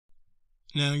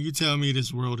Now, you tell me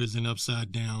this world isn't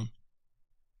upside down.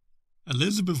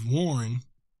 Elizabeth Warren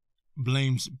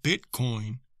blames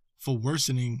Bitcoin for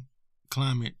worsening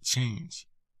climate change.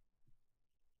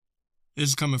 This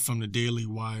is coming from the Daily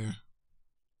Wire.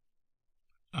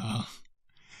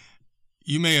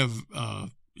 You may have,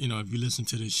 if you listen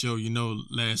to this show,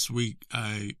 last week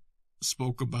I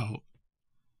spoke about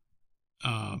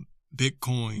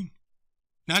Bitcoin,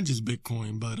 not just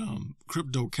Bitcoin, but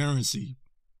cryptocurrency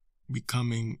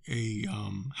becoming a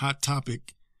hot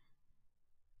topic,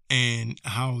 and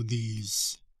how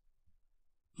these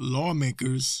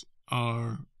lawmakers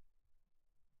are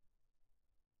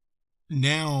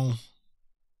now,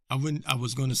 I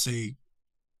was going to say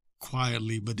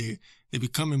quietly, but they're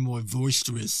becoming more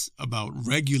boisterous about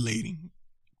regulating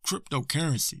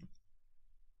cryptocurrency.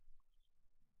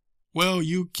 Well,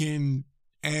 you can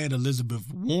add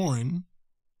Elizabeth Warren,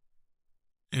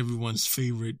 everyone's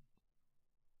favorite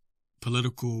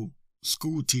political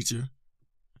school teacher.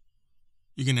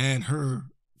 You can add her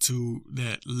to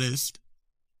that list.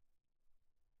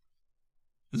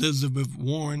 Elizabeth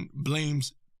Warren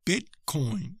blames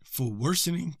Bitcoin for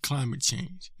worsening climate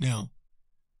change. Now,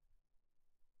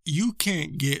 you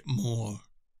can't get more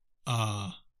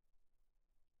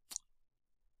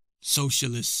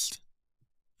socialist.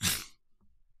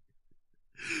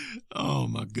 Oh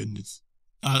my goodness!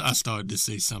 I started to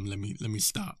say something. Let me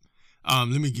stop. Let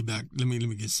me get back. Let me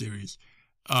get serious.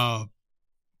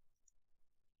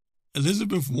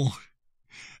 Elizabeth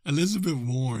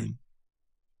Warren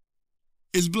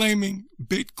is blaming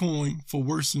Bitcoin for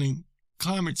worsening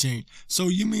climate change. So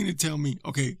you mean to tell me,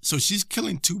 okay, so she's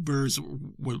killing two birds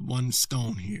with one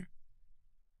stone here.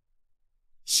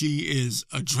 She is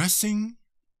addressing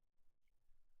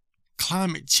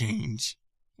climate change,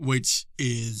 which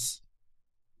is,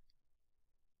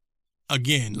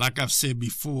 again, like I've said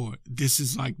before, this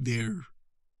is like their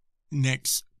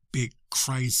next big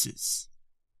crisis.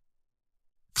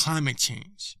 Climate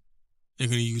change. They're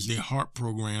going to use their HARP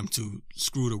program to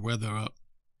screw the weather up.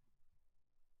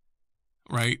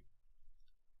 Right?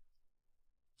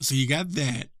 So you got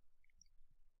that.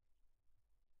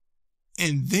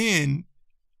 And then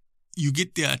you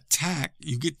get to attack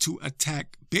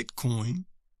Bitcoin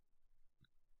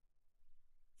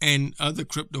and other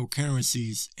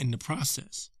cryptocurrencies in the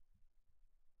process.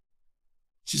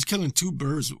 She's killing two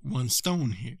birds with one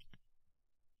stone here.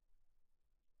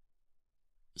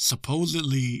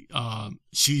 Supposedly,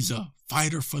 she's a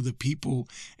fighter for the people,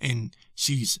 and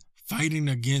she's fighting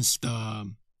against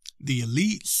the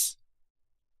elites.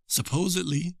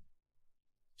 Supposedly,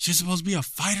 she's supposed to be a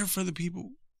fighter for the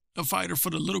people, a fighter for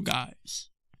the little guys.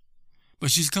 But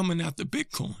she's coming after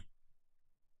Bitcoin.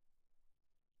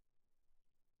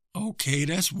 Okay,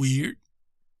 that's weird.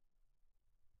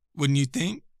 Wouldn't you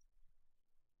think?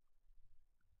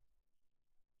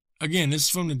 Again, this is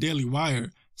from the Daily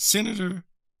Wire. Senator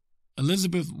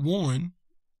Elizabeth Warren,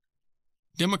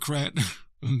 Democrat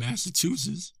of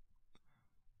Massachusetts,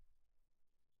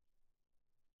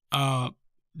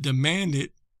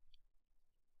 demanded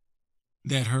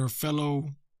that her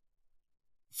fellow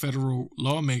federal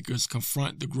lawmakers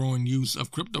confront the growing use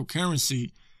of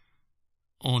cryptocurrency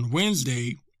on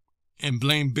Wednesday and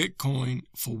blame Bitcoin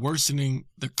for worsening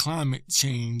the climate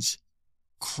change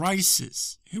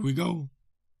crisis. Here we go.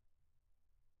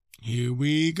 Here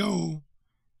we go.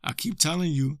 I keep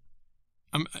telling you,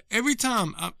 every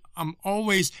time I'm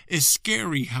always, it's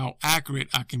scary how accurate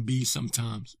I can be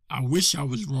sometimes. I wish I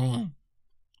was wrong.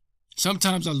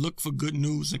 Sometimes I look for good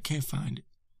news, I can't find it.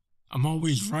 I'm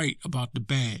always right about the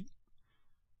bad.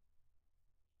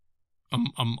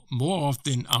 I'm more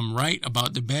often I'm right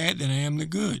about the bad than I am the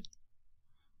good.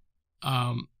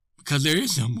 Because there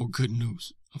is no more good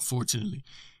news, unfortunately.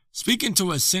 Speaking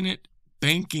to a Senate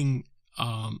banking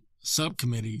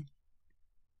subcommittee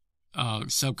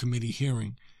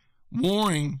hearing,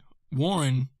 Warren,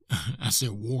 I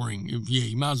said Warring. Yeah,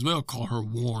 you might as well call her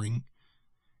Warring.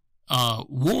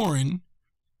 Warren,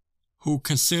 who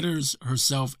considers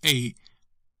herself a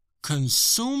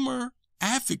consumer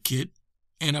advocate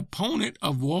and opponent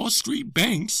of Wall Street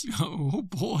banks. Oh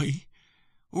boy.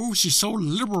 Oh, she's so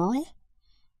liberal.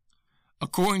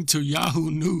 According to Yahoo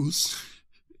News,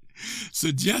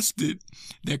 suggested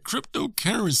that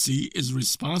cryptocurrency is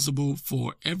responsible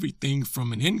for everything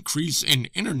from an increase in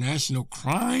international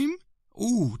crime.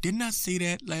 Ooh, didn't I say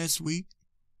that last week?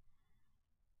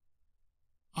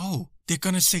 Oh, they're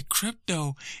going to say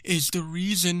crypto is the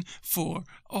reason for,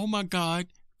 oh my God,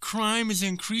 crime is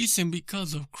increasing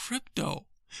because of crypto.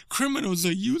 Criminals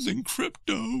are using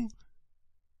crypto.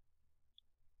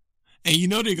 And you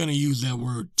know they're going to use that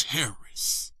word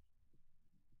terrorists.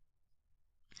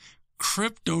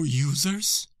 crypto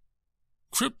users,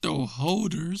 crypto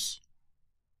holders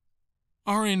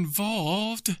are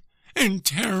involved in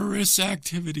terrorist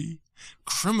activity,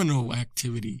 criminal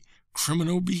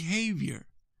behavior.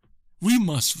 We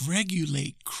must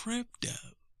regulate crypto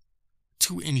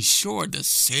to ensure the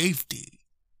safety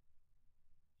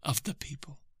of the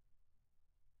people.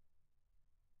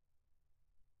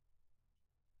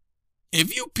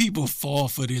 If you people fall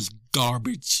for this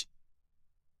garbage,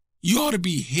 you ought to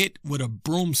be hit with a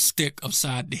broomstick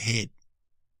upside the head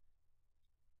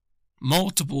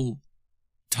multiple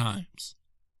times.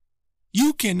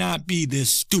 You cannot be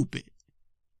this stupid.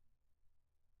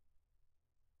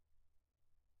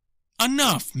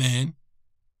 Enough, man.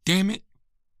 Damn it.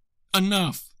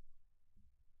 Enough.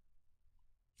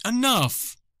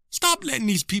 Enough. Stop letting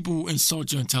these people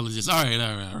insult your intelligence. All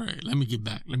right. Let me get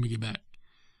back.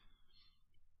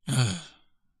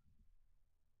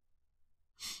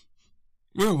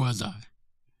 Where was I?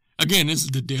 Again, this is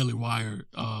the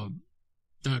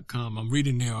dailywire.com. I'm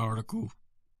reading their article.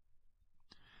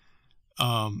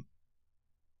 Let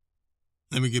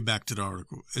me get back to the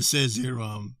article. It says here,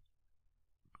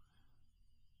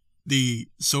 the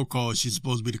so-called, she's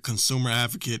supposed to be the consumer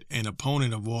advocate and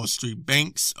opponent of Wall Street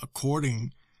banks,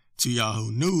 according to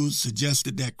Yahoo News,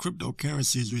 suggested that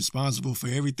cryptocurrency is responsible for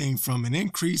everything from an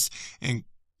increase in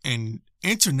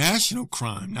international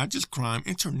crime, not just crime,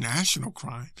 international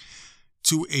crime,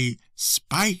 to a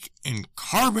spike in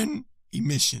carbon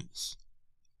emissions.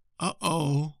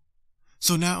 Uh-oh.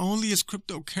 So not only is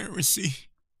cryptocurrency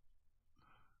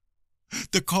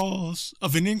the cause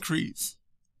of an increase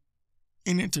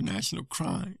in international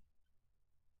crime,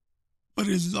 but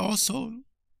it is also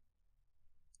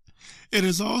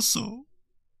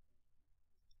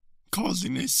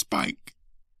causing a spike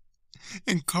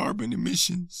in carbon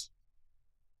emissions.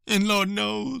 And Lord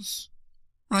knows,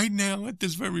 right now, at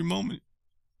this very moment,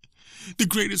 the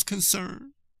greatest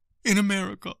concern in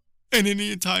America and in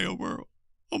the entire world,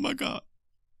 oh my God,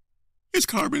 is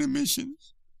carbon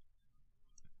emissions.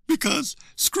 Because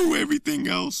screw everything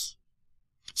else.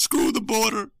 Screw the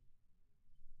border.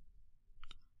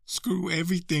 Screw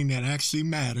everything that actually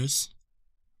matters.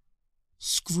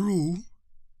 Screw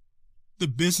the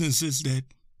businesses that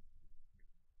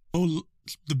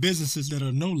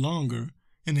are no longer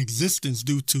in existence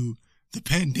due to the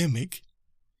pandemic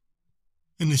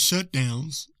and the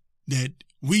shutdowns that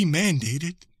we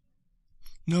mandated.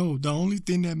 No, the only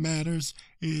thing that matters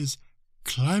is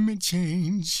climate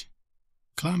change.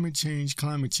 Climate change.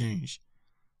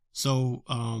 So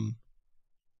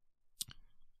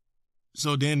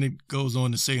then it goes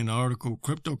on to say in the article,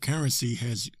 cryptocurrency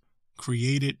has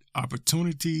created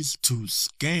opportunities to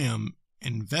scam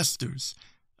investors,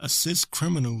 assist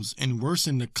criminals, and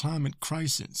worsen the climate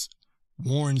crisis,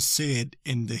 Warren said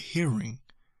in the hearing.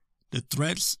 The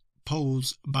threats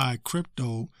posed by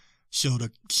crypto show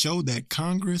that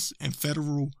Congress and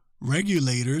federal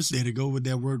regulators, there to go with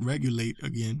that word regulate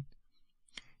again,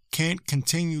 can't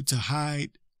continue to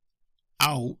hide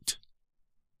out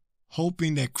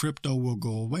hoping that crypto will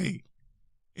go away.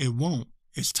 It won't.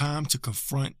 It's time to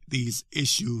confront these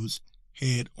issues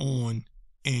head on,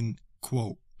 end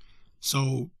quote.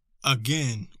 So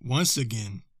again, once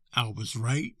again, I was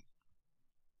right.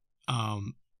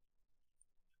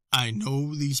 I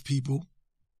know these people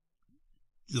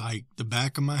like the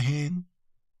back of my hand.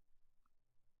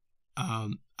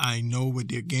 I know what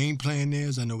their game plan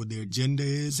is. I know what their agenda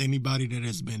is. Anybody that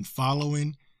has been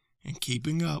following and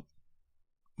keeping up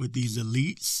with these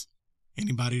elites,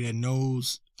 anybody that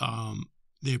knows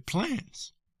their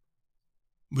plans,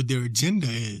 what their agenda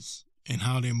is, and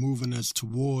how they're moving us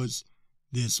towards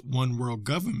this one world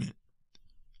government,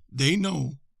 they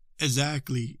know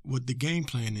exactly what the game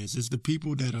plan is. It's the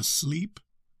people that are asleep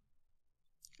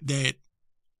that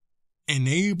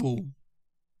enable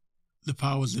the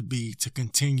powers that be to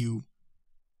continue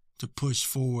to push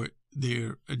forward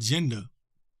their agenda.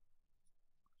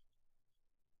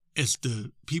 It's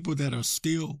the people that are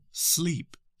still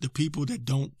asleep, the people that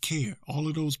don't care, all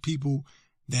of those people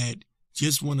that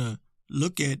just want to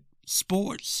look at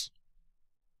sports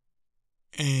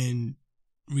and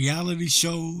reality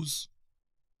shows,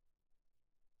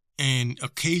 and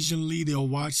occasionally they'll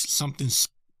watch something,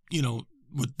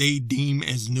 what they deem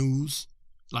as news,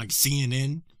 like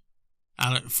CNN.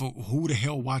 For who the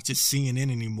hell watches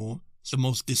CNN anymore? It's the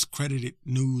most discredited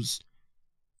news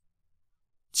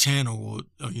channel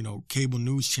or cable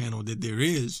news channel that there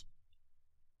is.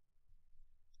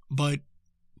 But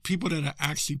people that are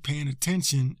actually paying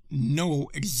attention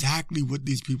know exactly what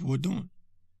these people are doing.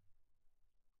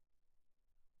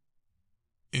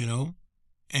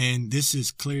 And this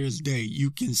is clear as day. You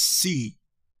can see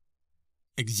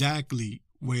exactly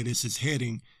where this is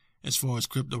heading as far as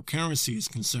cryptocurrency is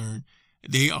concerned.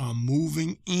 They are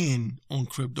moving in on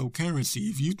cryptocurrency.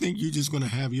 If you think you're just going to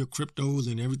have your cryptos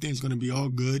and everything's going to be all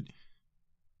good,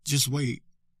 just wait.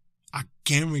 I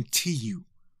guarantee you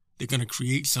they're going to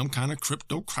create some kind of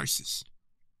crypto crisis.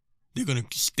 They're going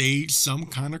to stage some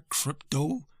kind of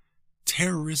crypto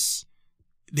terrorists.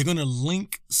 They're going to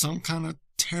link some kind of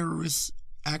terrorist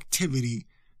activity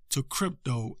to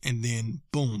crypto, and then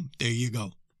boom, there you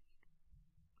go.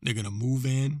 They're going to move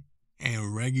in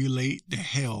and regulate the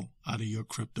hell out of your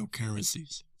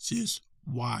cryptocurrencies. Just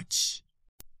watch.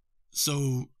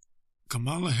 So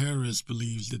Kamala Harris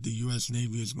believes that the U.S.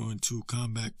 Navy is going to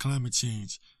combat climate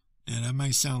change. And that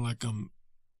might sound like I'm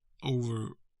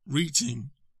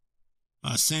overreaching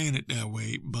by saying it that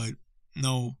way, but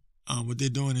no, what they're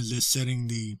doing is they're setting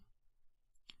the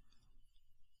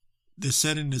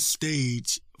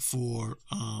stage for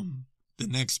the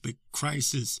next big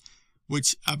crisis,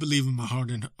 which I believe in my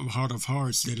heart of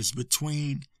hearts that is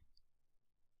between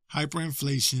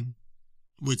hyperinflation,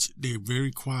 which they're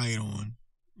very quiet on,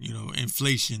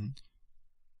 inflation.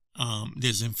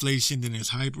 There's inflation, then there's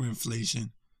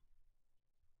hyperinflation.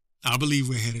 I believe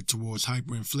we're headed towards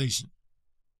hyperinflation.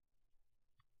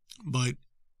 But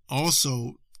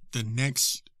also the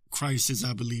next crisis,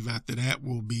 I believe, after that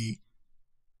will be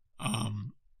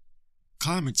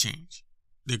climate change.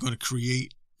 They're going to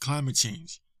create climate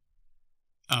change.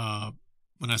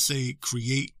 When I say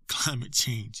create climate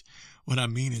change, what I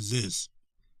mean is this.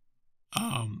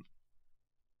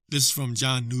 This is from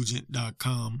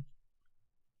johnnugent.com.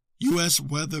 U.S.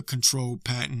 weather control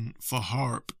patent for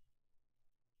HAARP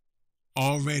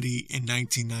already in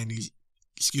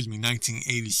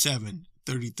 1987,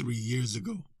 33 years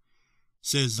ago.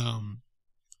 Says,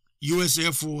 U.S.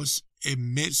 Air Force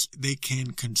admits they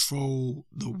can control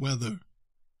the weather.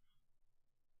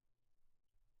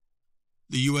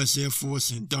 The U.S. Air Force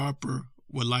and DARPA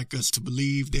would like us to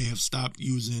believe they have stopped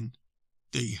using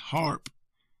the HAARP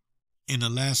in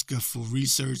Alaska for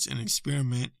research and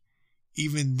experiment.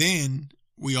 Even then,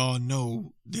 we all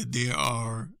know that there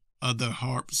are other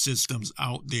HAARP systems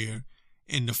out there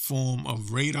in the form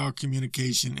of radar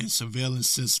communication and surveillance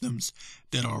systems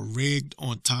that are rigged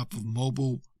on top of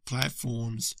mobile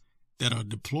platforms that are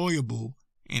deployable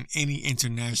in any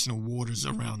international waters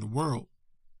around the world.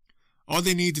 All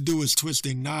they need to do is twist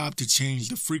a knob to change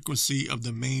the frequency of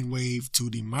the main wave to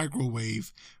the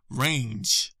microwave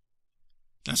range.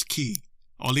 That's key.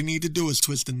 All they need to do is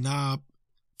twist the knob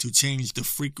to change the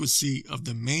frequency of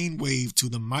the main wave to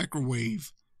the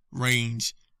microwave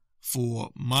range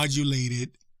for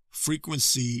modulated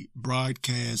frequency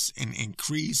broadcasts and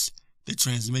increase the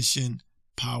transmission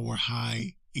power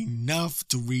high enough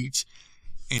to reach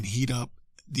and heat up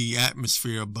the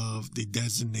atmosphere above the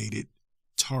designated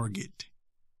target.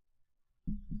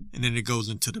 And then it goes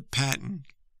into the patent,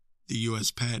 the U.S.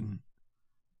 patent.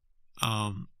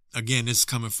 Again, this is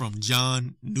coming from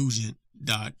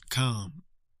johnnugent.com.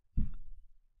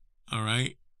 All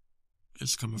right.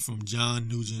 It's coming from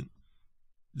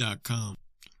johnnugent.com.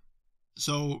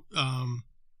 So,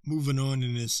 moving on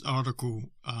in this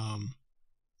article,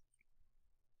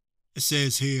 it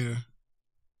says here,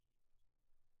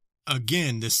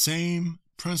 again, the same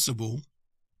principle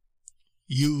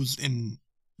used in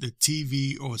the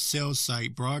TV or cell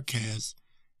site broadcast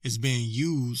is being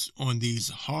used on these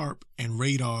HAARP and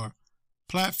radar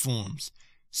platforms.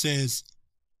 Says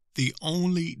the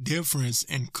only difference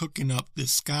in cooking up the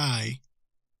sky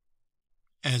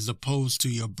as opposed to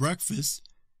your breakfast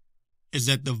is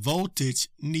that the voltage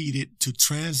needed to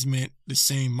transmit the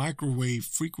same microwave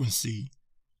frequency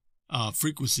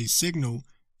signal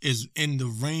is in the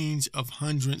range of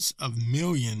hundreds of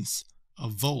millions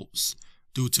of volts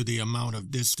due to the amount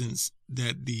of distance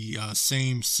that the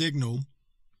same signal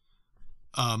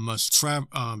must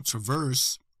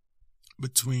traverse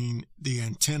between the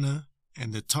antenna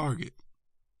and the target.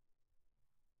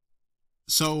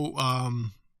 So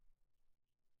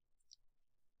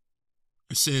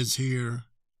it says here,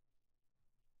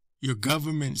 your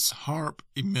government's HAARP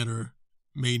emitter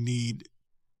may need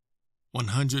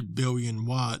 100 billion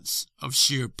watts of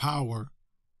sheer power,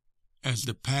 as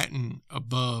the patent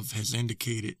above has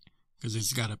indicated, because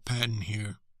it's got a patent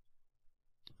here.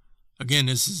 Again,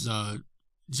 this is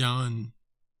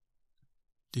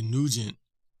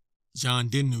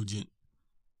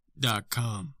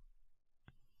johnnugent.com.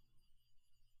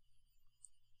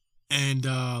 And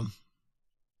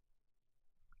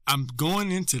I'm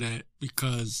going into that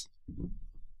because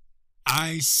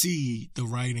I see the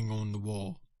writing on the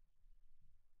wall.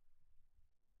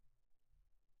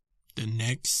 The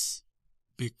next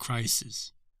big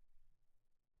crisis.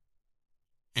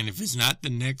 And if it's not the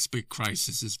next big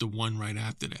crisis, it's the one right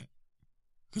after that.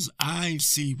 Because I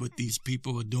see what these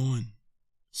people are doing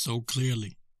so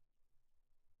clearly.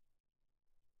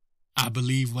 I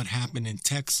believe what happened in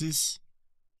Texas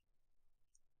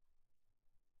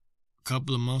a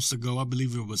couple of months ago, I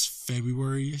believe it was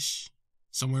February-ish,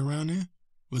 somewhere around there.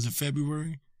 Was it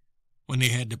February? When they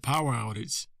had the power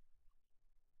outage.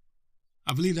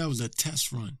 I believe that was a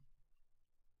test run.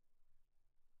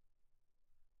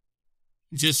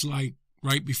 Just like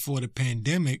right before the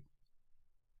pandemic,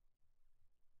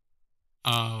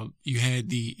 you had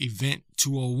the Event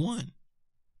 201,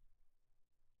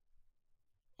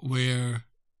 where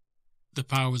the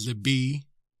powers that be,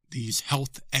 these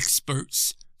health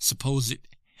experts, supposed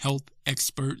health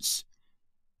experts,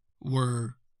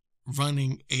 were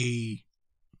running a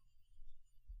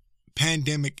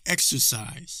pandemic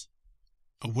exercise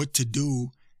of what to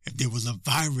do if there was a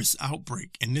virus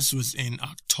outbreak. And this was in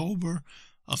October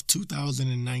of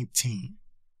 2019.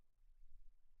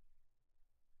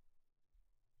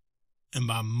 And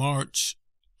by March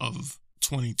of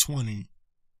 2020,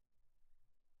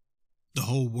 the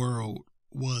whole world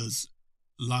was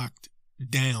locked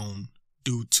down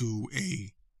due to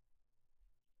a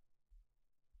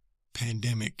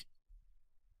pandemic,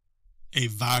 a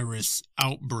virus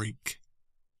outbreak,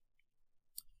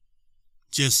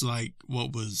 just like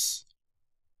what was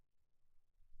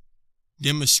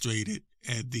demonstrated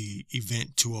at the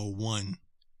Event 201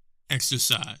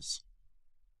 exercise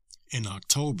in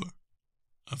October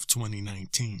of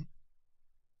 2019.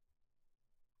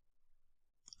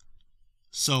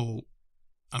 So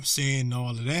I'm saying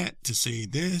all of that to say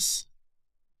this: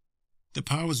 the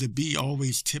powers that be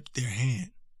always tip their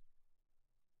hand.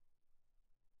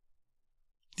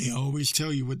 They always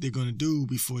tell you what they're going to do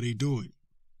before they do it.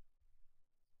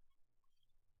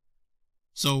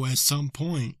 So at some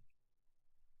point,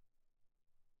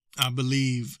 I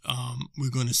believe we're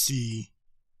going to see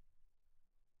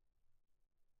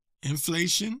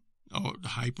inflation or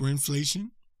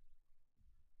hyperinflation.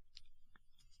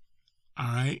 All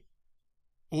right.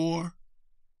 Or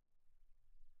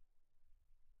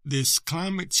this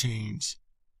climate change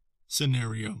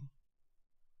scenario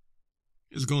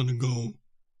is going to go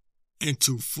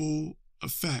into full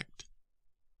effect.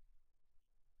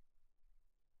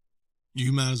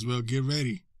 You might as well get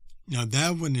ready. Now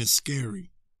that one is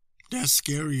scary. That's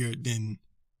scarier than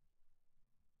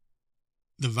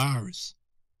the virus.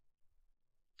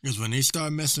 Because when they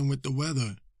start messing with the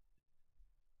weather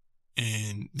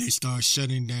and they start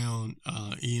shutting down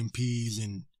EMPs,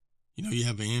 and you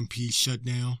have an EMP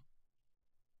shutdown,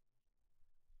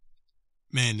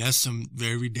 man, that's some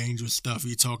very dangerous stuff.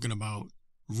 You're talking about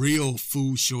real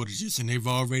food shortages, and they've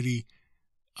already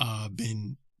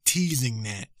been teasing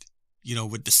that,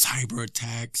 with the cyber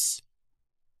attacks.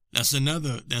 That's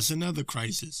another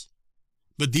crisis.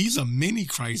 But these are mini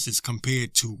crises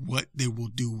compared to what they will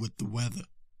do with the weather.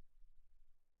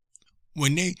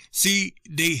 When they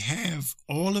have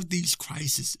all of these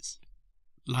crises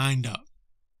lined up.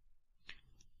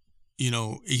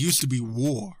 It used to be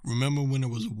war. Remember when it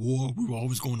was war? We were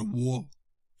always going to war.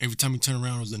 Every time you turn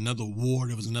around, there was another war.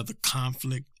 There was another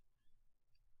conflict.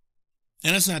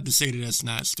 And that's not to say that that's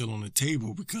not still on the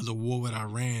table, because a war with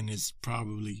Iran is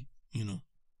probably,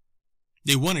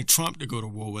 they wanted Trump to go to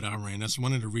war with Iran. That's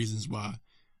one of the reasons why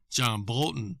John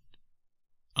Bolton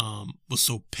was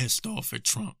so pissed off at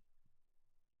Trump.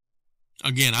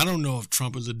 Again, I don't know if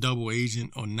Trump is a double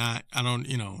agent or not. I don't,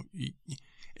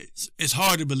 it's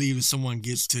hard to believe that someone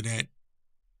gets to that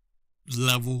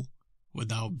level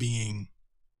without being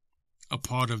a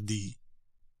part of the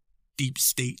deep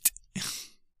state,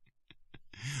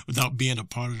 without being a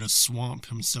part of the swamp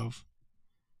himself.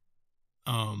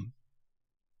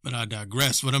 But I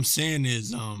digress. What I'm saying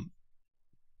is,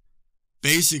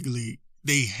 basically,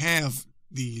 they have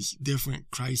these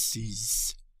different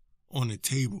crises on the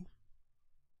table.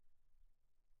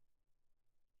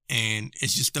 And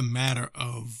it's just a matter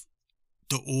of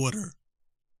the order.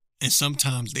 And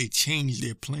sometimes they change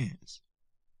their plans.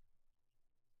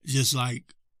 Just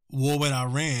like war with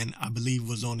Iran, I believe,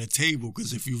 was on the table.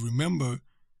 Because if you remember,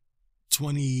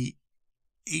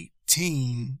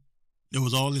 2018, there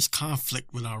was all this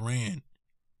conflict with Iran.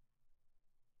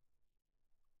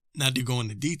 Not to go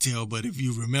into detail, but if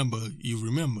you remember, you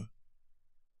remember.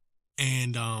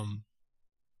 And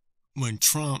when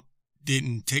Trump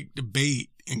didn't take the bait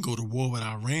and go to war with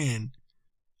Iran,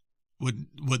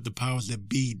 what the powers that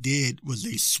be did was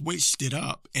they switched it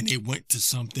up, and they went to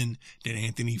something that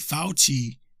Anthony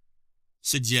Fauci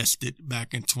suggested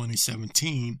back in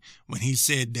 2017, when he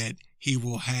said that he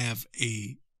will have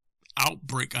a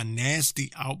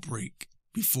nasty outbreak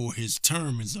before his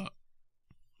term is up.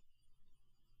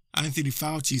 Anthony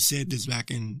Fauci said this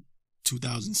back in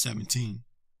 2017.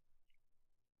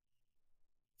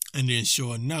 And then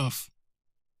sure enough,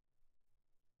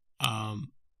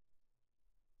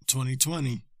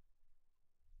 2020,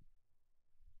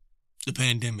 the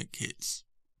pandemic hits.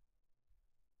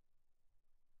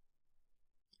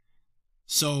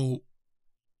 So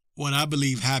what I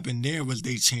believe happened there was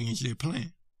they changed their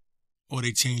plan. Or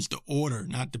they changed the order,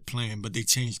 not the plan, but they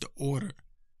changed the order.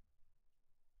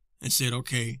 And said,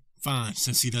 okay, fine,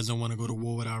 since he doesn't want to go to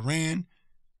war with Iran,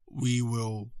 we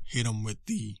will hit him with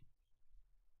the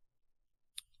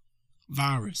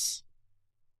virus,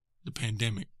 the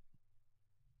pandemic.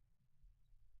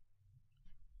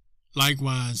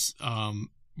 Likewise,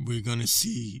 we're going to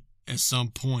see at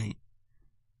some point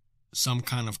some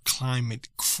kind of climate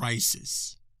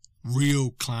crisis,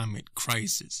 real climate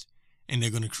crisis. And they're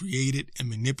going to create it and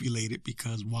manipulate it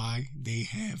because why? They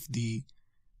have the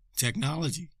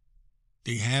technology.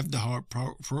 They have the hard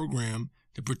program.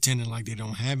 They're pretending like they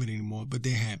don't have it anymore, but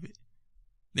they have it.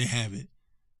 They have it.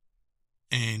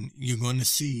 And you're going to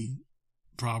see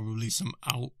probably some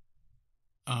power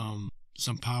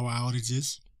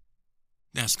outages.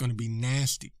 That's going to be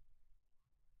nasty.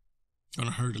 It's going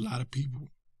to hurt a lot of people.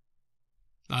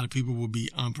 A lot of people will be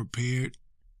unprepared,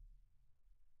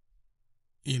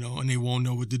 and they won't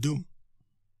know what to do.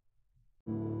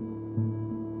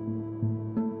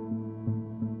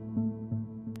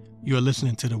 You're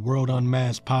listening to the World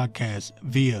Unmasked podcast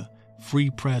via Free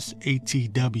Press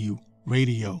ATW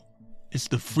Radio. It's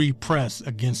the free press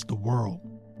against the world.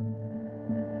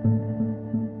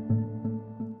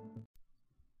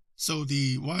 So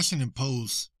the Washington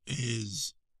Post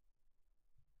is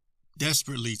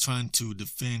desperately trying to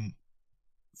defend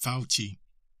Fauci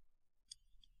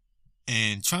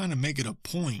and trying to make it a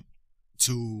point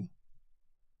to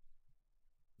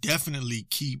definitely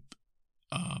keep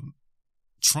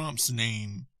Trump's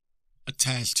name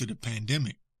attached to the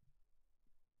pandemic.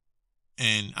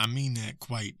 And I mean that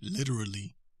quite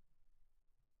literally.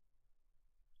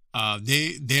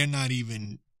 They're not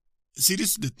even... See,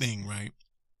 this is the thing, right?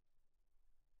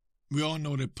 We all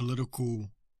know that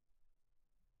political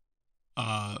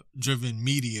driven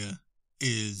media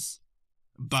is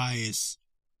biased,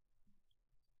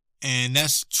 and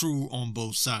that's true on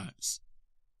both sides.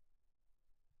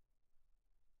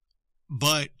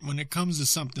 But when it comes to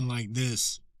something like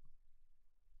this,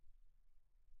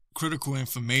 critical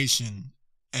information,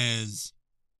 this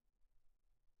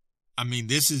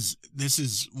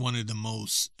is one of the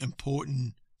most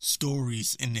important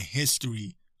stories in the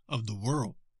history of the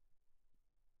world.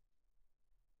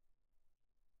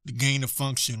 The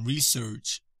gain-of-function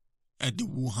research at the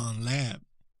Wuhan lab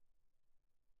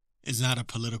is not a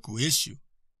political issue,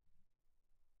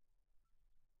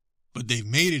 but they've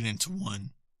made it into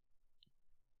one.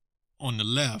 On the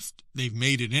left, they've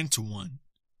made it into one.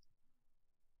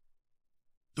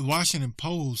 The Washington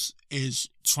Post is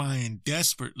trying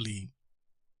desperately,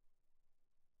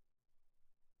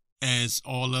 as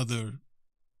all other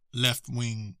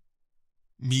left-wing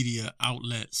media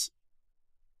outlets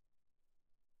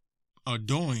are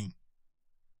doing.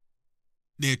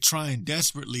 They're trying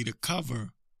desperately to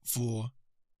cover for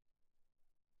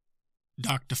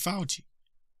Dr. Fauci,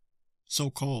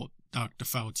 so-called Dr.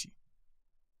 Fauci.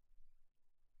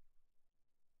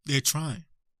 They're trying.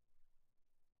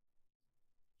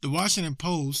 The Washington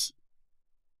Post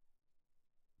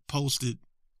posted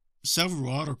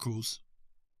several articles,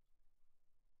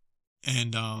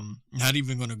 and not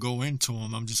even going to go into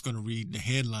them. I'm just going to read the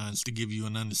headlines to give you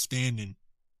an understanding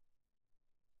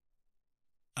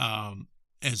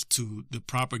as to the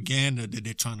propaganda that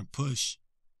they're trying to push.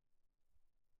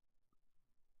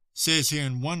 Says here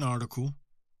in one article,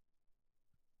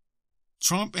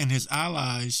 Trump and his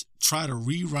allies try to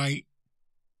rewrite,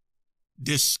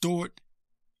 distort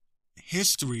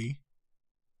history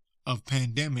of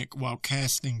pandemic while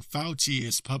casting Fauci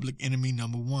as public enemy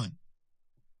number one.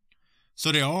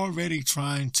 So they're already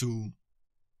trying to,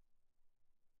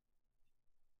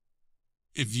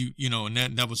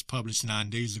 and that was published 9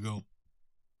 days ago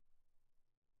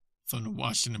from the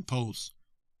Washington Post.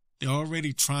 They're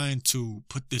already trying to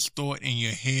put this thought in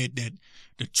your head that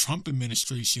the Trump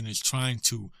administration is trying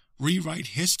to rewrite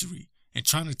history and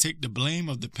trying to take the blame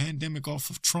of the pandemic off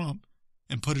of Trump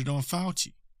and put it on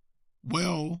Fauci.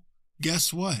 Well,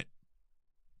 guess what?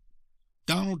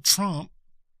 Donald Trump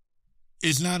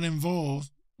is not involved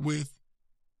with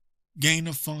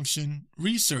gain-of-function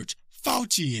research.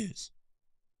 Fauci is.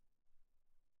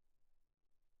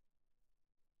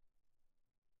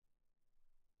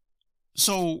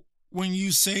 So when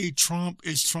you say Trump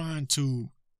is trying to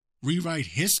rewrite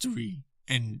history,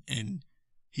 and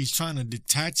he's trying to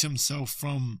detach himself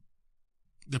from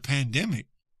the pandemic.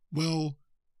 Well,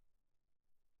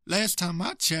 last time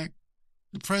I checked,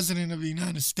 the President of the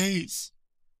United States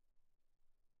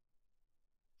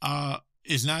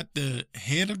is not the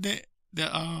head of the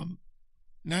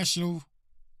National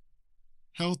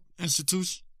Health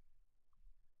Institution.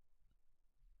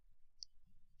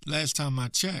 Last time I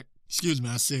checked, excuse me,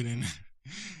 I said in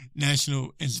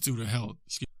National Institute of Health.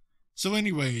 So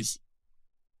anyways,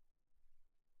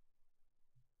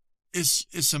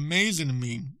 it's amazing to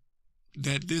me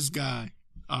that this guy,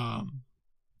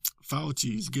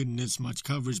 Fauci, is getting this much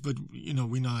coverage, but we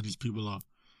know how these people are.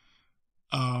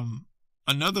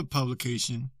 Another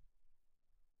publication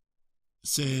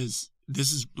says,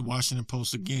 this is the Washington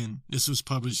Post again, this was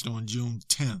published on June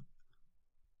 10th.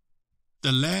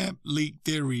 The lab leak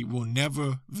theory will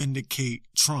never vindicate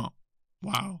Trump.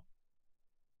 Wow.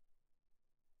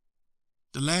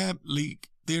 The lab leak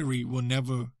theory will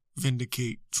never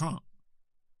vindicate Trump.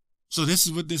 So this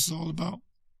is what this is all about.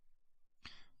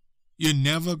 You're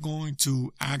never going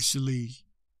to actually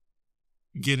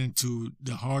get into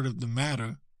the heart of the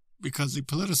matter because they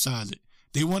politicize it.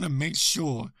 They want to make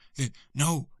sure that,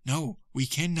 no, we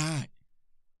cannot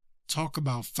talk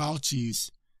about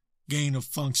Fauci's gain of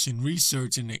function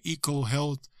research in the eco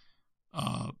health,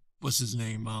 what's his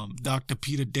name? Dr.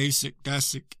 Peter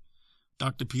Daszak,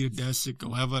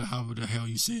 or however the hell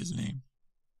you say his name.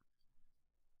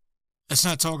 Let's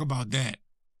not talk about that.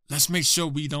 Let's make sure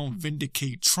we don't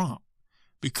vindicate Trump,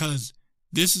 because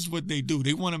this is what they do.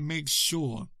 They want to make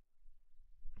sure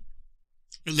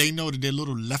they know that their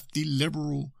little lefty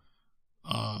liberal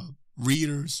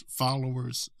readers,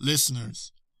 followers,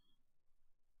 listeners,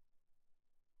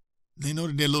 they know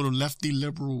that their little lefty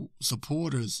liberal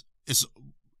supporters,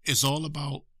 it's all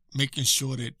about making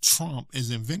sure that Trump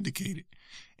isn't vindicated.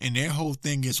 And their whole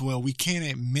thing is, well, we can't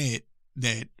admit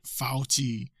that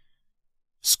Fauci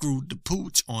screwed the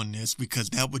pooch on this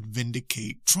because that would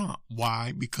vindicate Trump.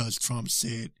 Why? Because Trump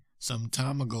said some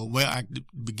time ago, at the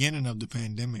beginning of the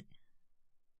pandemic,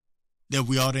 that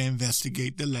we ought to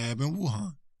investigate the lab in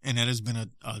Wuhan. And that has been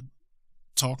a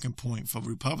talking point for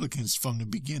Republicans from the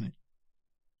beginning.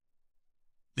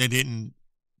 They didn't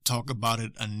talk about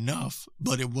it enough,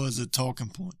 but it was a talking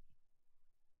point.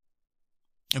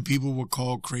 And people were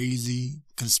called crazy,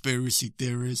 conspiracy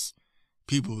theorists.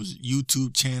 People's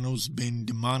YouTube channels been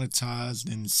demonetized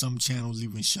and some channels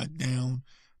even shut down.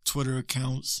 Twitter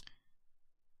accounts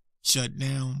shut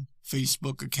down.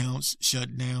 Facebook accounts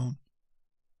shut down.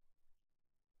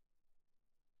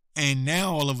 And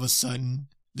now all of a sudden,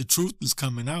 the truth is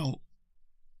coming out.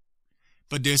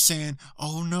 But they're saying,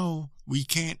 oh no, we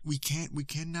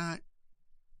cannot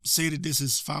say that this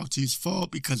is Fauci's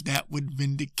fault because that would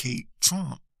vindicate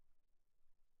Trump.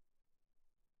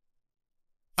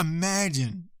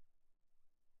 Imagine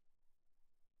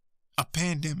a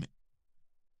pandemic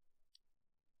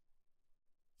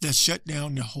that shut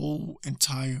down the whole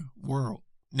entire world.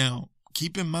 Now,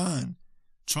 keep in mind,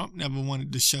 Trump never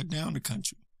wanted to shut down the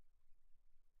country.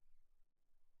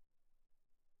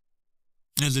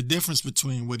 There's a difference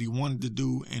between what he wanted to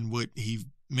do and what he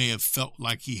may have felt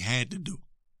like he had to do.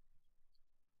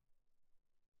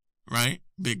 Right?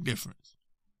 Big difference.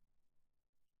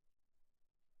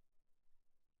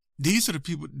 These are the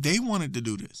people, they wanted to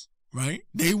do this, right?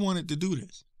 They wanted to do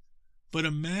this. But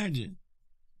imagine,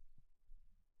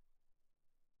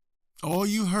 all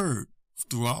you heard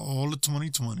throughout all of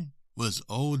 2020 was,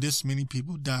 oh, this many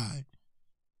people died.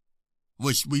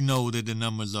 Which we know that the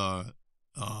numbers are,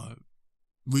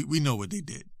 we know what they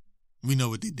did. We know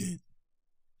what they did.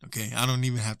 Okay? I don't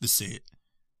even have to say it.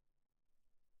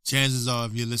 Chances are,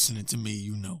 if you're listening to me,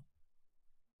 you know.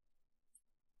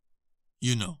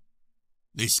 You know.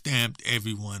 They stamped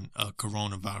everyone a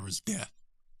coronavirus death.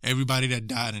 Everybody that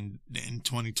died in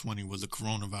 2020 was a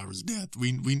coronavirus death.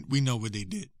 We know what they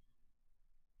did.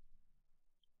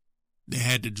 They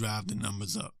had to drive the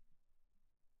numbers up.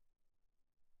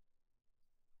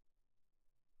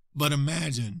 But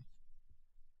imagine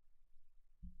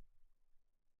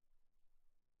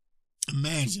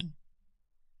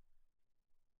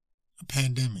a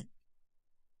pandemic.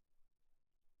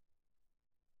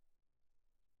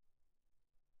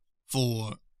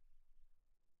 For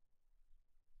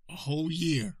a whole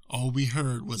year, all we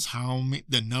heard was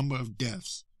the number of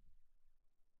deaths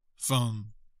from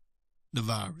the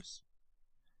virus.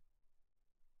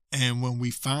 And when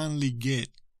we finally get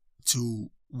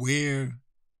to where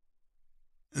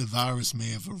the virus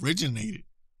may have originated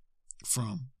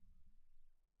from,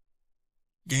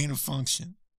 gain of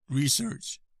function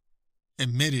research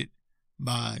admitted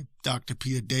by Dr.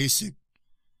 Peter Daszak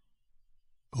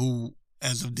who,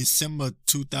 as of December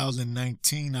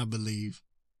 2019, I believe,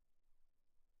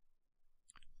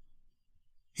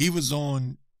 he was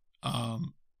on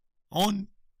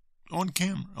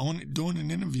camera, doing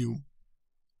an interview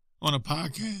on a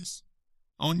podcast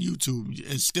on YouTube.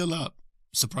 It's still up,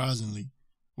 surprisingly,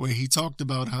 where he talked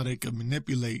about how they could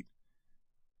manipulate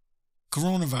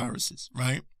coronaviruses,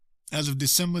 right? As of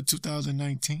December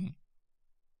 2019.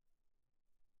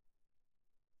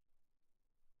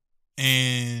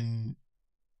 And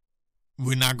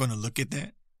we're not going to look at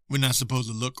that. We're not supposed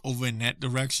to look over in that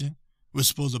direction. We're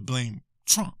supposed to blame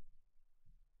Trump.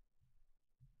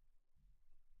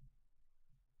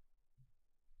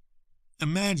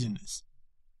 Imagine this.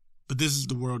 But this is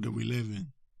the world that we live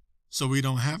in. So we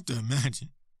don't have to imagine.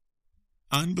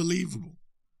 Unbelievable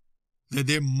that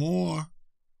they're more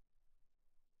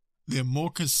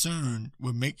concerned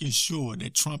with making sure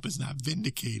that Trump is not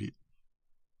vindicated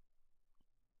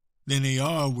than they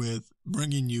are with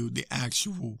bringing you the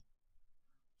actual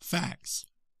facts.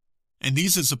 And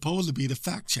these are supposed to be the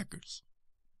fact checkers,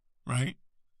 right?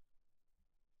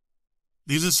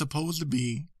 These are supposed to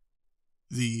be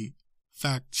the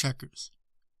fact checkers.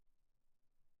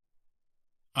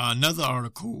 Another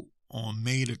article on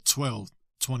May the 12th,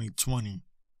 2020.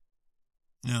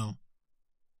 Now,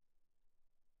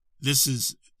 this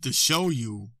is to show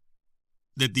you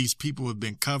that these people have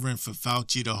been covering for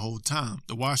Fauci the whole time.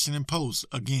 The Washington Post,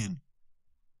 again.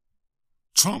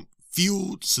 Trump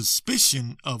fueled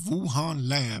suspicion of Wuhan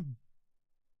lab.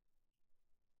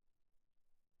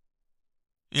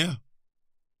 Yeah.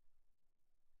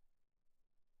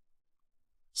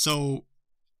 So,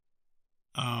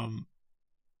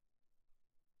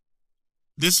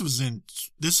 this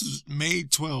is May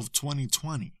 12,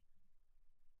 2020.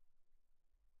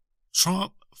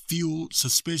 Trump fueled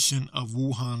suspicion of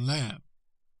Wuhan lab.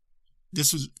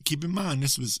 Keep in mind,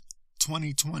 this was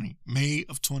 2020, May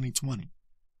of 2020.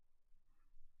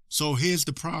 So here's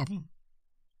the problem.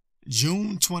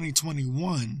 June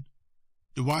 2021,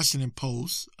 the Washington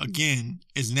Post, again,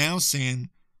 is now saying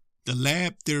the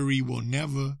lab theory will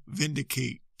never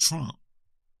vindicate Trump.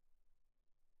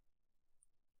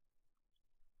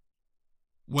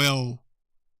 Well,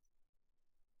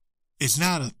 it's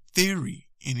not a theory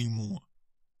anymore.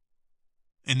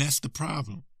 And that's the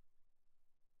problem.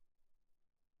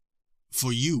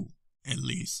 For you, at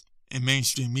least, in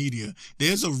mainstream media.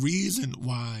 There's a reason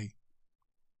why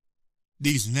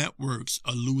these networks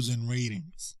are losing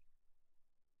ratings.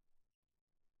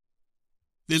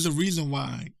 There's a reason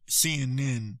why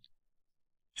CNN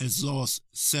has lost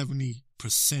 70%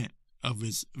 of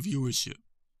its viewership.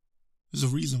 There's a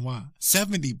reason why.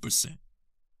 70%.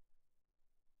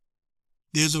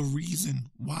 There's a reason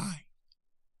why.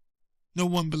 No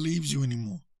one believes you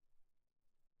anymore.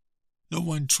 No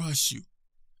one trusts you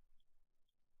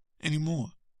anymore.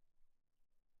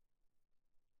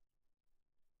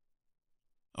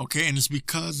 Okay, and it's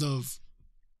because of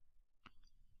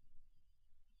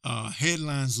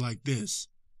headlines like this,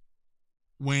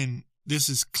 when this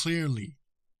is clear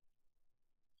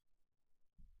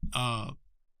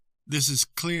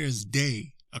as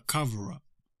day a cover-up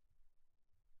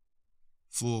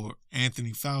for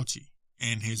Anthony Fauci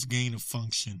and his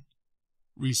gain-of-function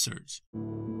research.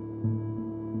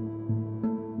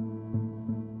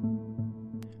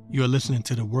 You are listening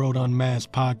to the World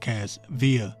Unmasked podcast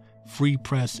via Free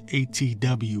Press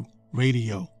ATW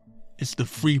Radio. It's the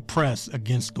free press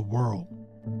against the world.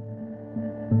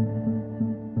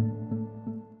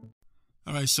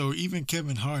 All right, so even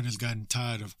Kevin Hart has gotten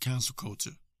tired of cancel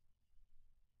culture.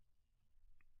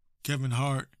 Kevin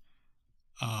Hart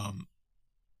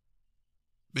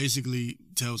basically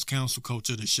tells cancel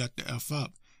culture to shut the F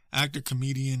up.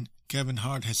 Actor-comedian Kevin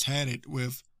Hart has had it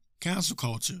with cancel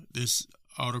culture. This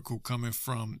article coming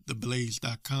from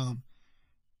theblaze.com.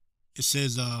 It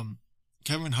says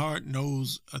Kevin Hart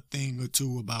knows a thing or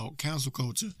two about cancel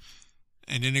culture.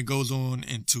 And then it goes on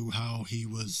into how he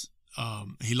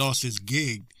lost his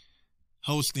gig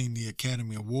hosting the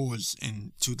Academy Awards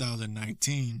in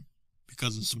 2019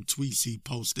 because of some tweets he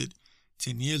posted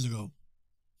 10 years ago.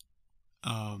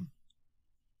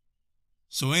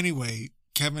 So anyway,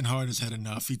 Kevin Hart has had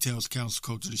enough. He tells cancel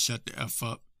culture to shut the F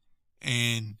up.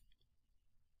 And,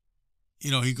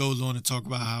 he goes on to talk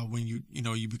about how when you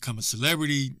become a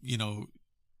celebrity,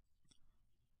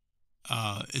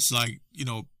 it's like,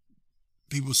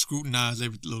 people scrutinize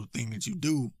every little thing that you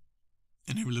do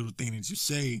and every little thing that you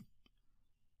say,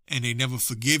 and they never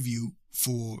forgive you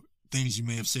for things you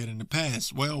may have said in the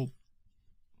past. Well,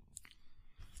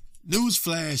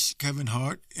 newsflash, Kevin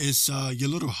Hart, is your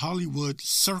little Hollywood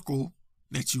circle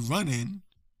that you run in.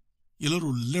 your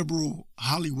little liberal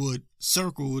Hollywood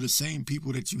circle, the same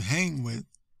people that you hang with,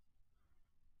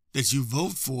 that you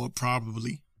vote for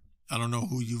probably. I don't know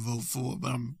who you vote for, but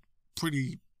I'm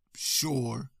pretty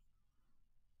sure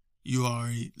you are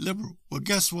a liberal. Well,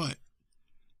 guess what?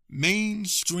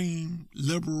 Mainstream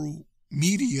liberal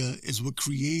media is what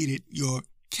created your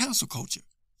cancel culture.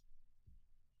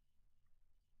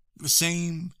 The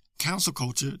same cancel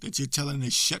culture that you're telling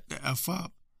to shut the F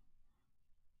up.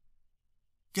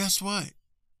 Guess what?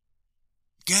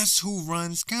 Guess who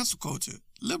runs cancel culture?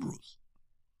 Liberals.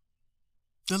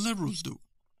 The liberals do.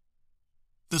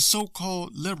 The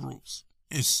so-called liberals.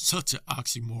 It's such an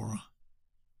oxymoron.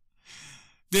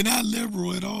 They're not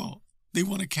liberal at all. They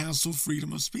want to cancel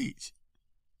freedom of speech.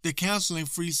 They're canceling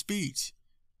free speech.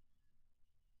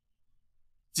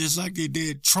 Just like they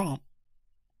did Trump,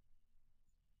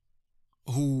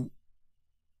 who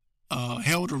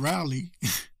held a rally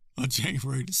on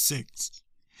January the 6th.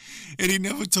 And he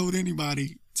never told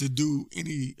anybody to do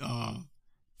any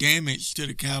damage to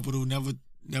the Capitol,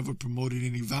 never promoted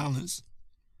any violence.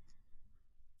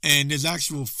 And there's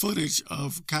actual footage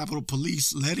of Capitol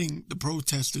Police letting the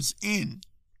protesters in.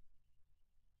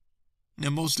 Now,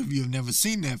 most of you have never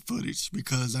seen that footage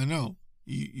because I know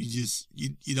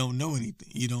you don't know anything.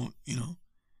 You don't,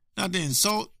 not to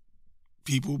insult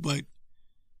people, but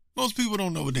most people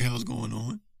don't know what the hell's going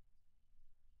on.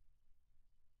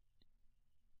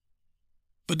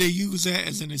 But they use that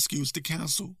as an excuse to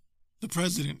cancel the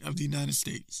President of the United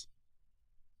States.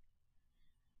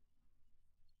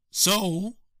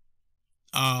 So,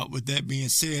 with that being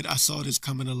said, I saw this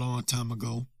coming a long time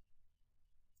ago.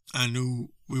 I knew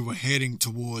we were heading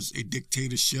towards a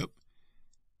dictatorship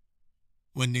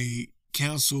when they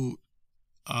canceled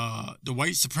the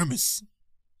white supremacists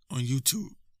on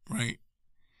YouTube, right?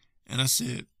 And I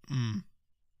said,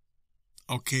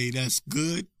 okay, that's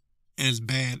good and it's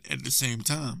bad at the same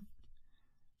time.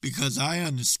 Because I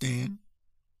understand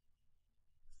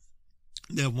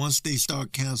that once they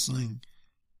start canceling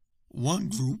one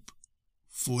group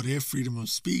for their freedom of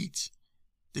speech,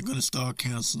 they're going to start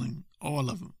canceling all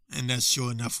of them. And that's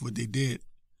sure enough what they did.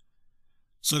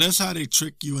 So that's how they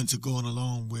trick you into going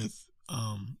along with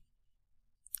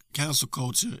cancel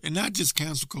culture. And not just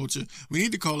cancel culture. We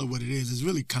need to call it what it is. It's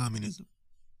really communism.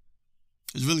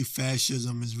 It's really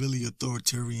fascism. It's really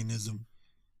authoritarianism.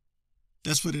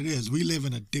 That's what it is. We live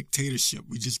in a dictatorship.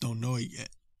 We just don't know it yet.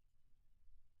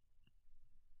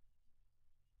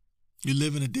 You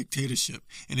live in a dictatorship.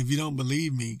 And if you don't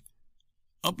believe me,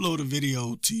 upload a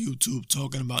video to YouTube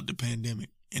talking about the pandemic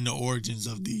and the origins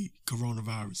of the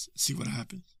coronavirus. See what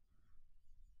happens.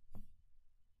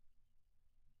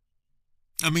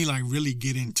 I mean, like, really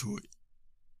get into it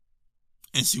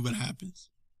and see what happens.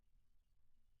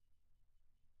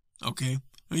 Okay?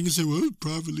 And you can say, well, it's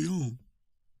privately owned.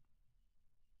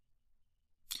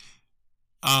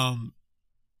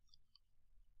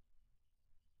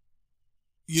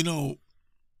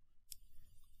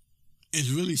 It's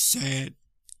really sad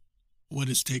what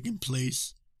is taking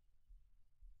place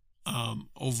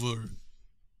over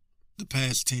the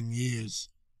past 10 years.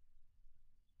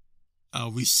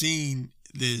 We've seen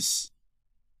this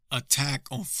attack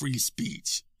on free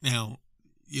speech. Now,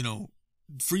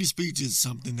 free speech is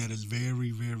something that is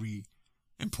very, very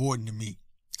important to me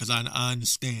because I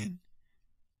understand.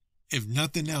 If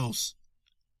nothing else,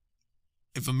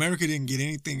 if America didn't get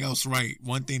anything else right,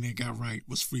 one thing they got right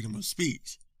was freedom of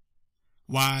speech.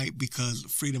 Why? Because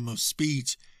freedom of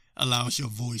speech allows your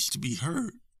voice to be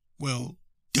heard. Well,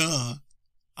 duh,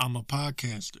 I'm a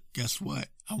podcaster. Guess what?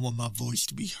 I want my voice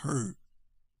to be heard.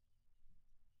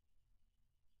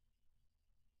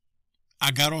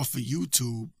 I got off of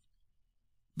YouTube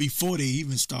before they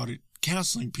even started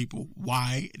canceling people.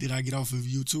 Why did I get off of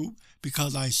YouTube?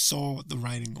 Because I saw the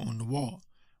writing on the wall.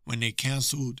 When they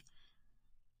canceled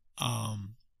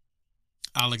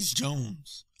Alex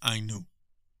Jones, I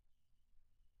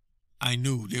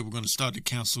knew they were going to start to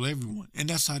cancel everyone. And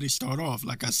that's how they start off.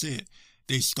 Like I said,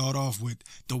 they start off with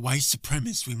the white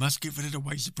supremacists. We must get rid of the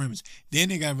white supremacists. Then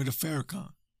they got rid of Farrakhan.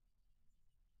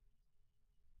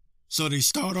 So they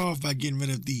start off by getting rid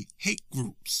of the hate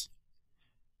groups.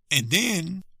 And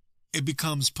then it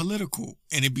becomes political.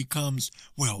 And it becomes,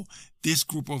 well, this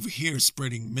group over here is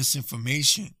spreading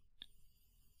misinformation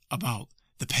about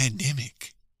the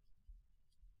pandemic.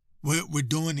 We're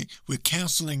doing it. We're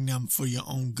canceling them for your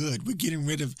own good. We're getting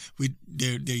rid of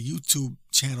their YouTube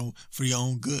channel for your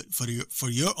own good, for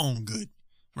your own good,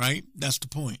 right? That's the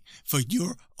point. For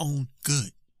your own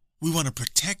good. We want to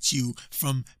protect you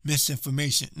from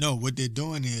misinformation. No, what they're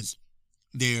doing is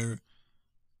they're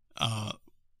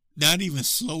not even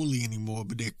slowly anymore,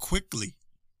 but they're quickly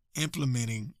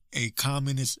implementing a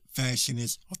communist,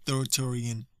 fascist,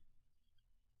 authoritarian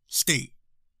state,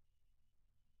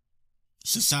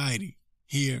 society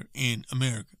here in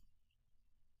America.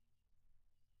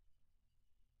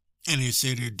 And they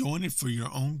say they're doing it for your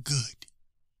own good.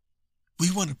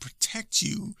 We want to protect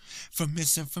you from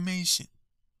misinformation.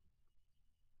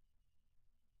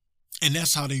 And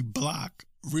that's how they block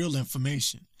real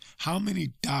information. How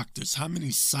many doctors, how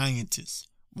many scientists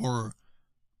were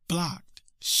blocked,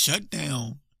 shut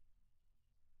down,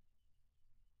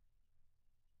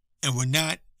 and were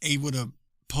not able to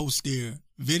post their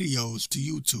videos to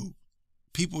YouTube?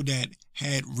 People that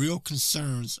had real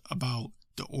concerns about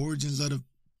the origins of the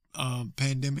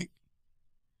pandemic,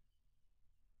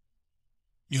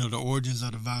 the origins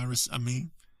of the virus,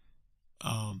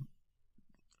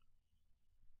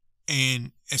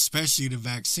 and especially the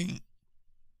vaccine.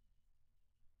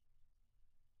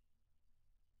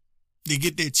 They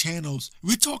get their channels.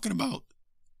 We're talking about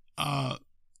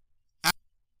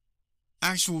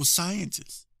actual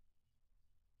scientists.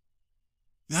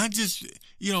 Not just,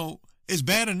 it's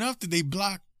bad enough that they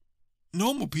block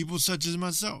normal people such as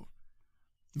myself.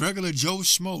 Regular Joe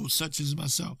Schmo such as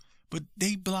myself. But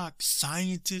they block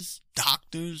scientists,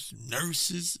 doctors,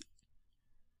 nurses,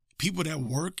 people that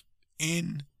work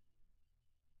in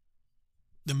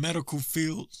the medical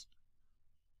fields.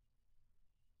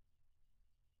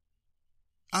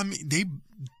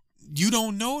 You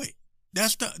don't know it.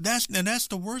 That's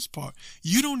the worst part.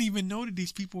 You don't even know that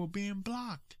these people are being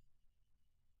blocked.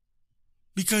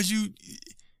 Because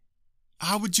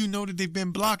how would you know that they've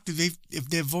been blocked if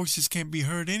their voices can't be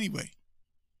heard anyway?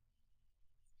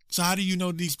 So how do you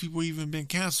know these people even been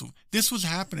canceled? This was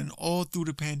happening all through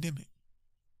the pandemic.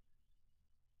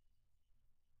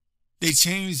 They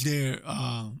changed their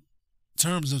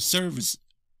terms of service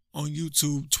on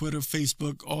YouTube, Twitter,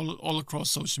 Facebook, all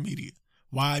across social media.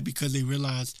 Why? Because they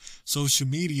realized social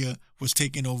media was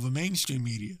taking over mainstream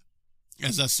media.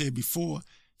 As I said before,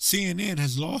 CNN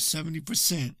has lost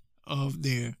 70% of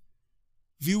their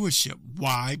viewership.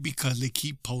 Why? Because they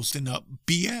keep posting up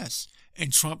BS,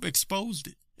 and Trump exposed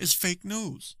it. It's fake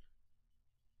news.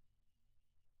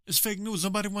 It's fake news.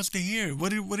 Nobody wants to hear it.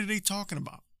 What are they talking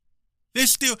about?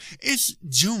 It's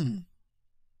June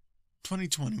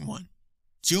 2021.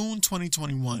 June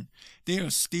 2021. They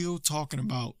are still talking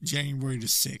about January the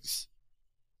 6th.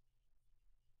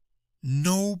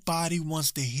 Nobody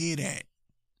wants to hear that.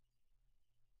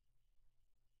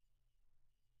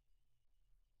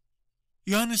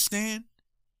 You understand?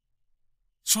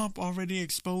 Trump already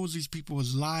exposed these people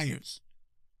as liars.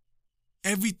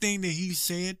 Everything that he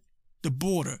said, the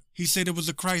border. He said there was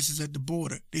a crisis at the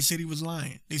border. They said he was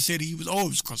lying. They said it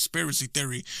was conspiracy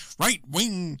theory.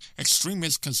 Right-wing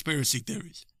extremist conspiracy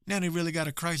theories. Now they really got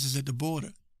a crisis at the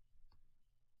border.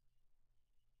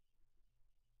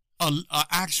 A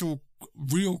actual,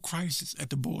 real crisis at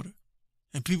the border.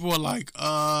 And people are like,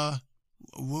 what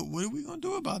are we going to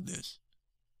do about this?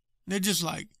 And they're just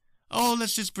like, oh,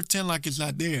 let's just pretend like it's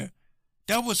not there.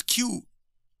 That was cute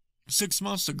 6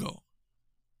 months ago.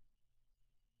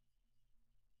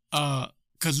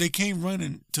 Because they came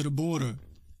running to the border,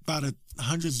 about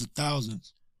hundreds of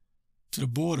thousands to the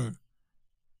border,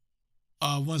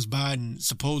 once Biden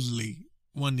supposedly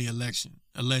won the election,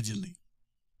 allegedly.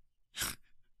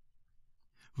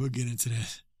 We'll get into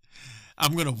that.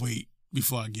 I'm going to wait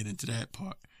before I get into that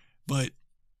part. But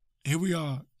here we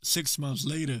are 6 months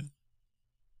later,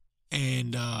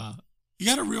 and you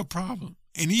got a real problem.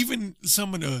 And even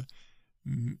some of the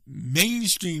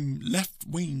mainstream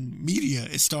left-wing media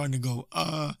is starting to go,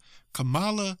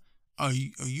 Kamala, are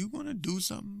you going to do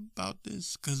something about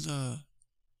this? Because,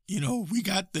 we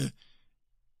got the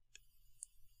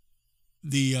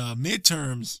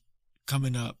midterms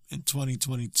coming up in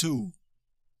 2022.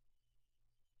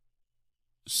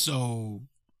 So,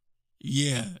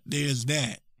 yeah, there's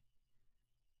that.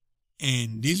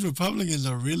 And these Republicans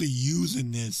are really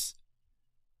using this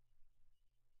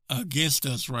against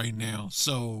us right now.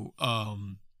 So,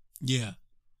 yeah.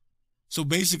 So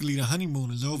basically the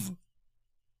honeymoon is over.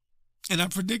 And I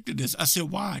predicted this. I said,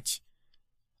 watch.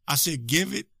 I said,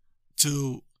 give it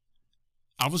to,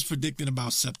 I was predicting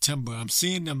about September. I'm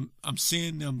seeing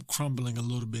them crumbling a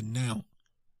little bit now.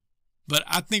 But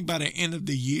I think by the end of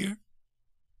the year,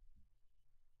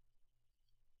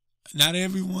 not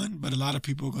everyone, but a lot of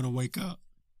people are going to wake up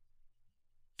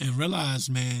and realize,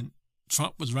 man,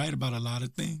 Trump was right about a lot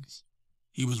of things.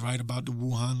 He was right about the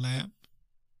Wuhan lab.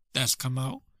 That's come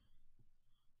out.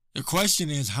 The question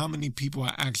is, how many people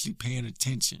are actually paying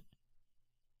attention?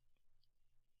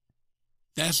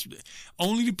 That's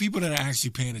only the people that are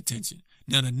actually paying attention.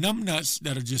 Now, the numbnuts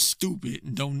that are just stupid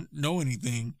and don't know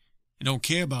anything and don't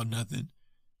care about nothing.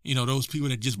 You know, those people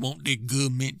that just want their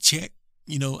government check.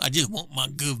 You know, I just want my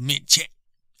government check.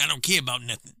 I don't care about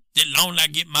nothing. As long as I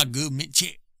get my government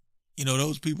check. You know,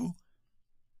 those people.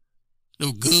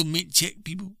 Those government check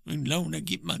people. As long as I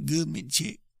get my government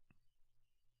check.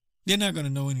 They're not going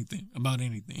to know anything about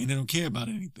anything. And they don't care about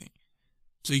anything.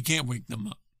 So you can't wake them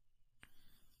up.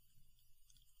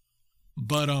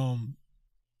 But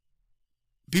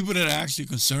people that are actually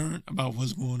concerned about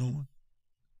what's going on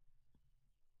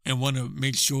and want to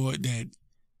make sure that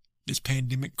this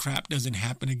pandemic crap doesn't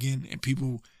happen again, and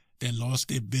people that lost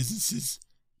their businesses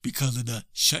because of the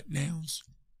shutdowns,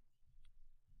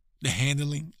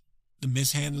 the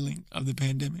mishandling of the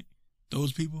pandemic,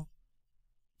 those people,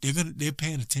 they're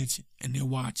paying attention and they're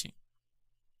watching.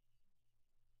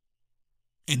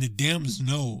 And the Dems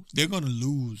know they're going to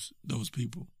lose those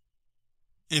people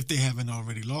if they haven't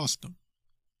already lost them.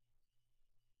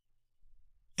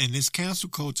 And this cancel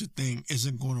culture thing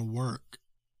isn't going to work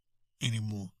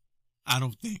anymore. I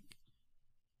don't think.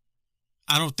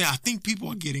 I think people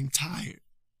are getting tired.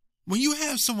 When you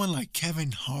have someone like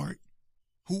Kevin Hart,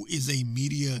 who is a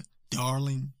media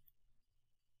darling,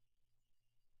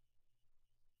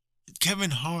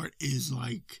 Kevin Hart is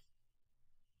like,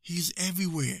 he's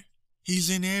everywhere. He's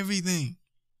in everything.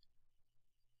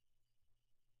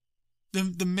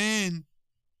 The man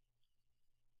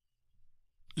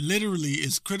literally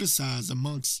is criticized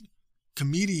amongst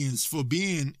comedians for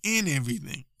being in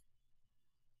everything.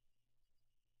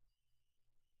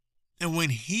 And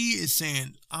when he is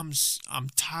saying, I'm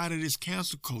tired of this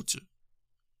cancel culture,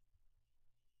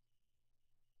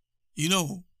 you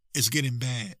know, it's getting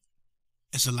bad.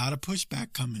 It's a lot of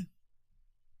pushback coming.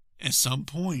 At some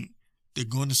point, they're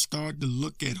going to start to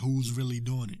look at who's really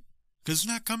doing it. Because it's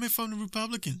not coming from the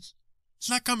Republicans. It's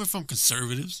not coming from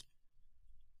conservatives.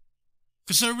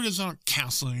 Conservatives aren't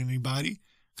counseling anybody.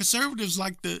 Conservatives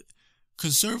like the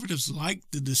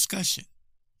discussion.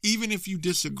 Even if you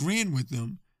disagreeing with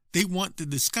them, they want the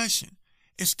discussion.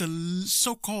 It's the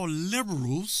so-called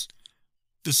liberals,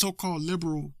 the so-called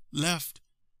liberal left,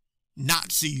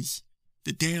 Nazis,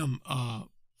 the damn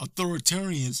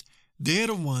authoritarians. They're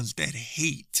the ones that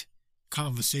hate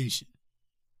conversation.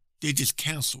 They just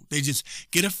cancel. They just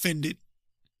get offended.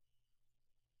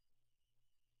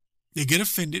 They get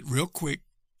offended real quick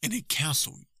and they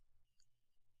cancel you.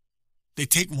 They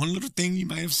take one little thing you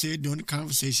might have said during the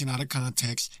conversation out of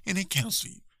context and they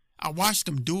cancel you. I watched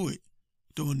them do it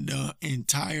during the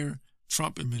entire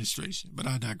Trump administration, but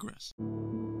I digress.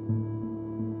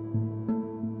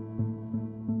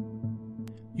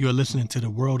 You are listening to the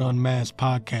World Unmasked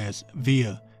podcast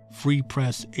via Free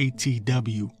Press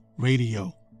ATW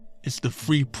Radio. It's the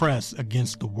free press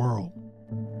against the world.